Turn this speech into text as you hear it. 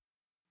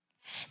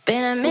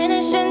Been a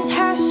minute since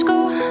high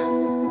school,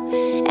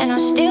 and I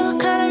still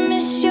kinda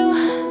miss you.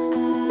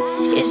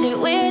 Is it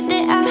weird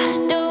that I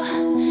do?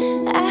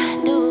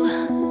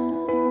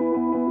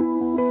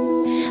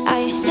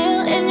 Are you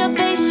still in your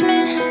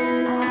basement,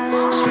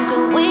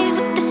 smoking weed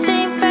with the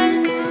same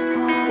friends?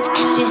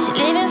 Just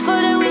living for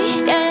the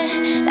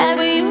weekend like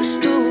we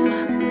used to.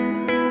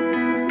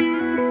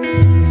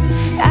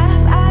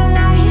 Up all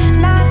night,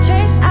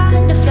 mattress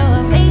on the floor,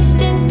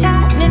 wasting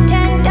time,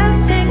 Nintendo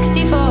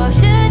 64.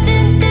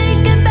 Shouldn't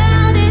think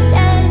about it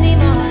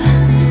anymore.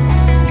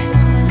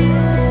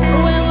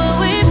 Where would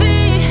we be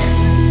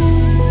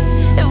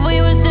if we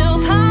were still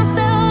passed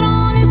out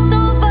on your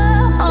sofa,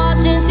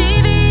 watching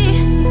TV?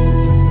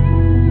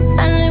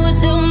 And it was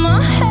still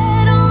my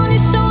head on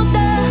your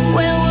shoulder.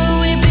 Where would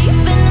we be?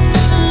 Feeling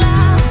another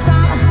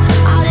lifetime.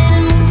 I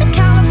didn't move to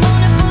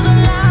California for the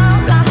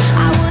limelight.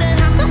 I wouldn't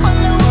have to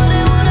wonder what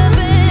it would have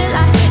been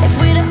like if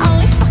we'd have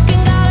only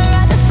fucking got it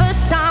right the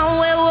first time.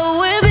 Where would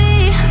we be?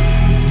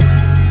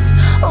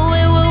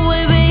 Where would we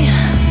be?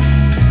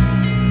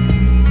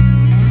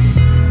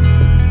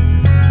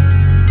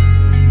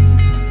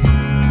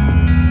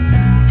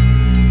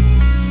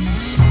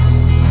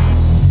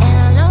 And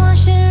I know I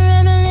shouldn't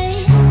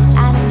reminisce.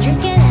 I've been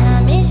drinking and I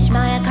miss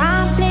my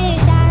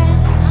accomplice. I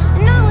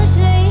know it's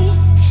late,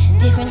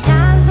 different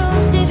time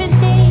zones, different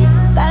states,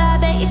 but I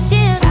bet you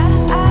still up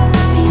all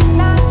night,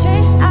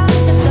 mattress on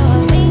the floor,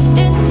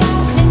 wasting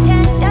time,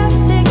 Nintendo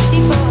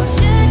 64.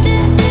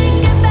 Shouldn't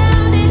think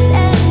about it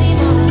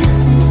anymore.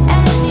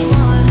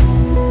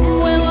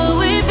 Where would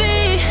we be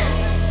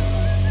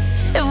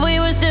if we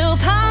were still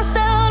passed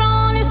out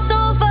on your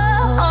sofa,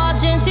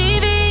 watching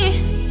TV?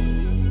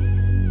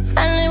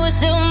 And it was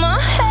still my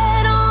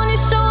head on your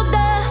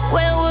shoulder.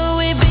 Where would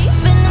we be?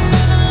 Been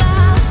another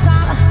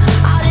lifetime.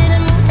 I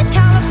didn't move to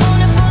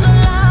California for the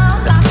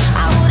limelight.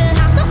 I wouldn't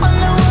have to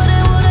wonder what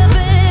it would have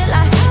been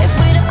like if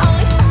we'd have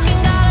only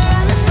fucking got it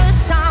right the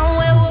first time.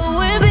 Where would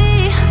we be?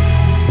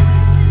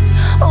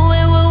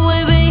 Where would we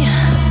be?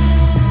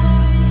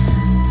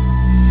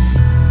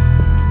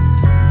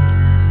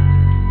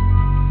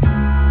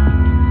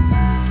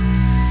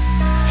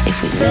 If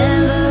we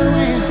never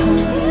went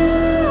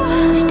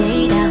home,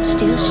 stayed out,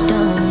 still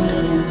stoned,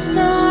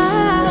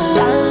 the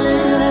sun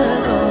never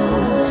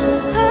rose,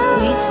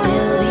 we'd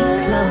still be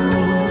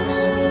close.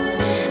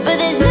 But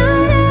that's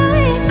not how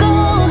it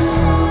goes.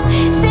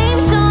 Same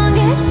song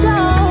gets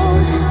old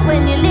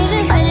when you're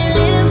living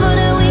for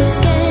the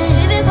weekend,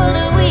 living for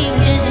the week,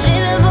 just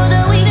living for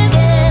the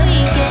weekend.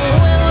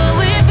 Where would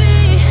we be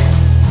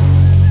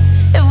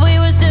if we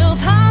were still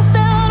passed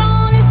out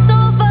on your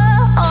sofa,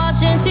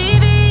 watching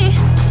TV?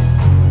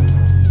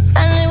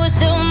 And it was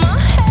still my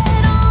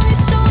head on your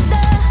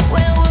shoulder.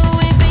 Where would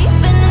we be?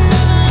 Been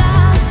another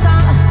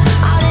lifetime.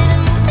 I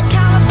didn't move to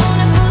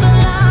California for the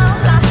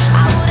limelight.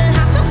 I wouldn't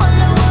have to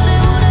wonder what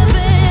it would have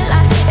been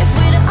like if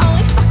we'd have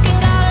only fucking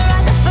got it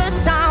right the first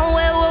time.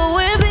 Where would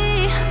we be?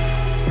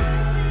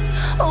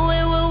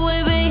 Where would we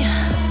be?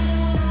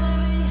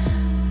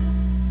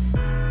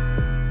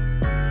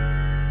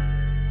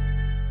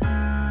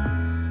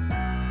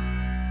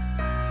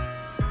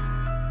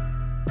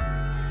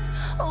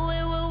 Where